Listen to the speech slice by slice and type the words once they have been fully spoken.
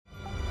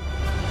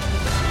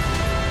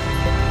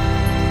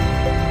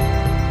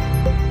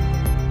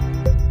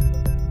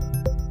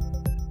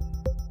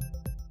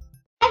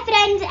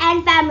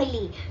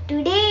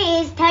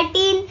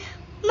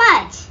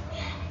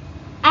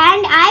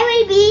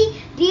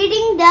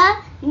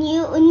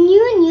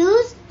new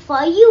news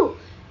for you.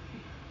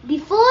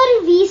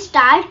 Before we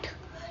start,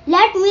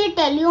 let me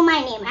tell you my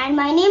name. And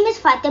my name is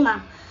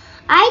Fatima.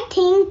 I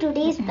think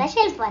today is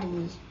special for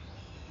me.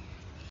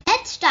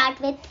 Let's start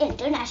with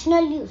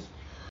international news.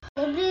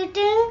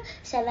 Celebrating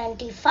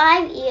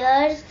 75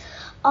 years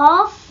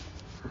of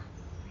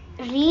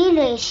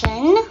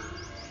relation,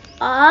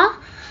 a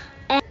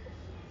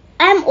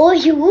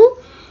MOU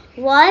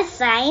was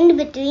signed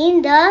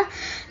between the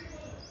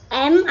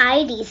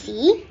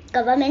MIDC,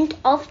 Government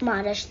of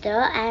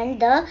Maharashtra, and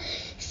the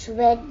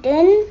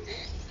Sweden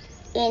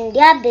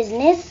India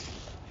Business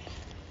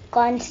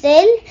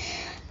Council,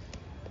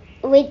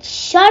 which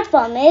short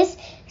form is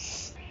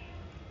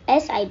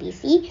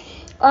SIBC,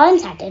 on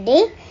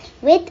Saturday,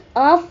 with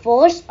a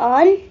focus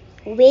on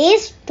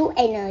waste to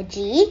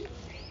energy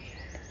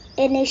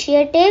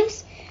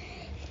initiatives,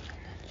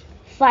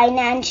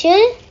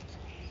 financial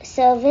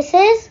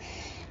services,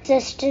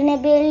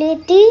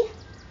 sustainability,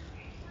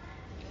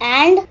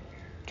 and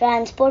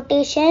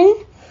transportation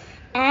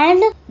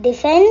and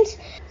defense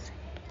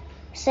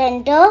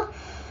center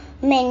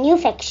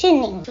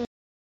manufacturing.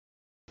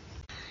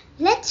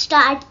 Let's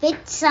start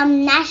with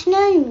some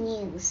national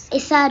news.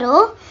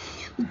 ISRO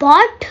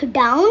brought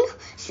down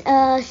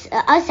a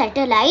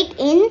satellite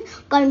in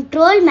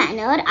controlled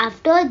manner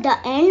after the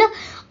end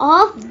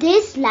of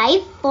this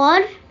life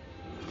for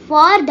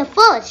the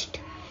first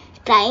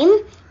time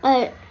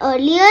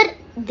earlier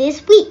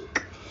this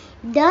week.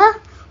 The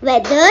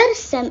weather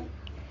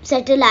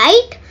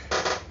satellite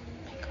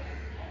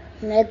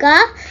Mega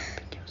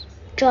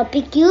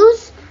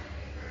Tropicus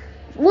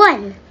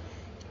 1,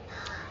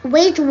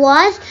 which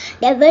was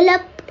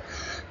developed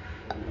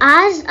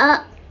as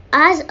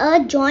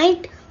a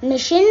joint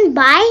mission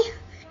by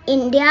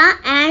India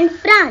and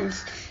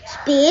France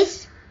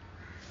Space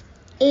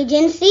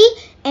Agency,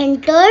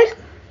 entered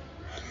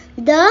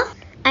the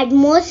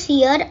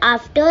atmosphere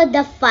after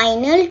the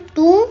final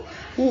two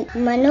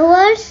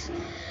maneuvers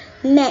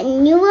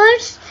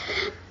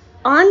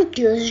on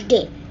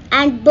Tuesday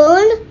and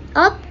burned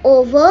up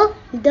over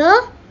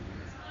the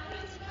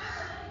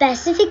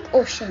Pacific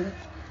Ocean.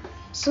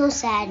 So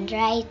sad,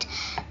 right?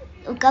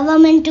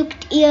 Government took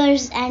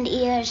years and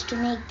years to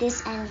make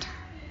this and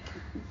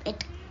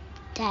it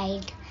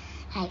died.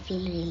 I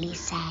feel really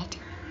sad.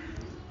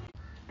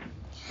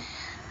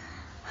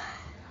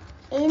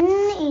 In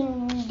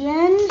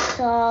Indian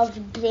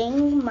soft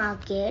drink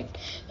market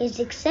is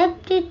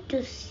expected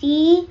to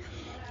see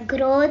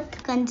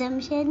growth.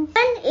 Consumption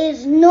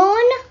is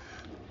known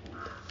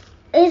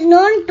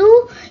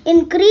to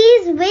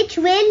increase, which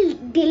will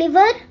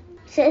deliver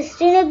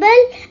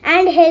sustainable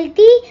and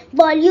healthy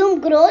volume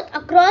growth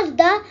across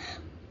the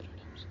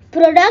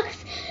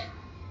products,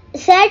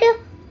 said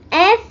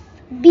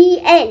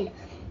FBL,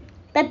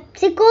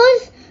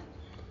 PepsiCo's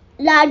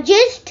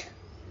largest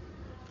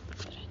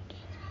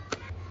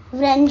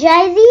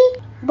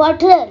franchisee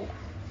bottler.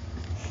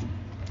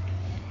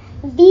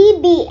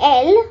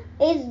 BBL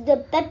is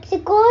the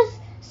PepsiCo's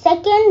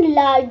second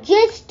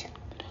largest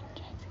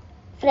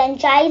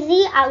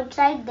franchisee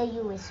outside the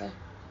USA.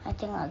 I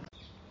think.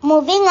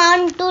 Moving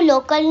on to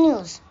local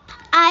news.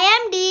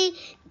 IMD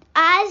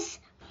as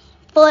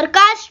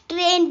forecast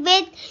rain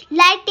with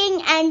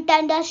lightning and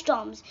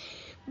thunderstorms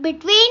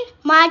between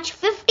March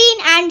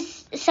 15 and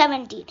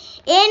 17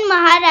 in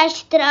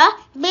Maharashtra,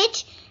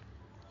 which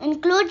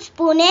includes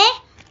Pune,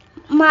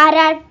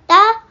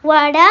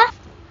 Marathwada,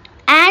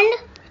 and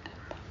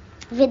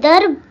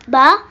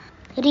Vidarbha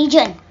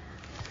region.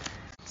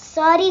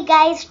 Sorry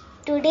guys,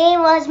 today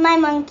was my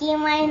monkey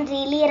mind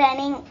really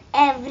running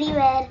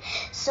everywhere,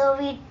 so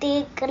we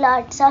take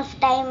lots of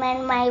time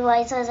and my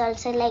voice was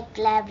also like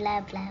blah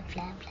blah blah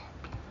blah blah.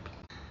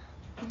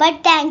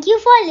 But thank you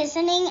for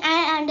listening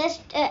and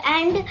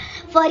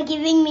for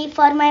giving me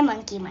for my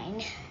monkey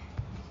mind.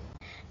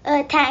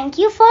 Thank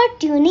you for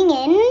tuning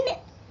in,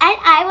 and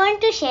I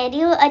want to share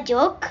you a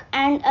joke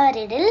and a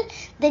riddle.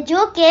 The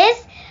joke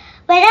is,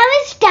 when I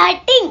was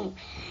starting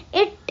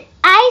it,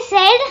 I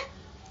said,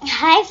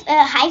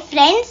 Hi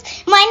friends,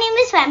 my name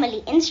is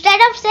Family, instead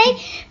of saying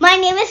my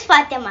name is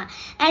Fatima.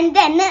 And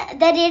then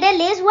the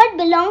riddle is, what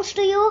belongs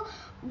to you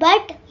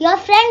but your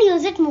friend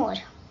use it more.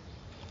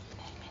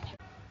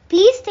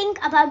 Please think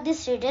about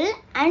this riddle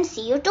and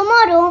see you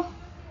tomorrow.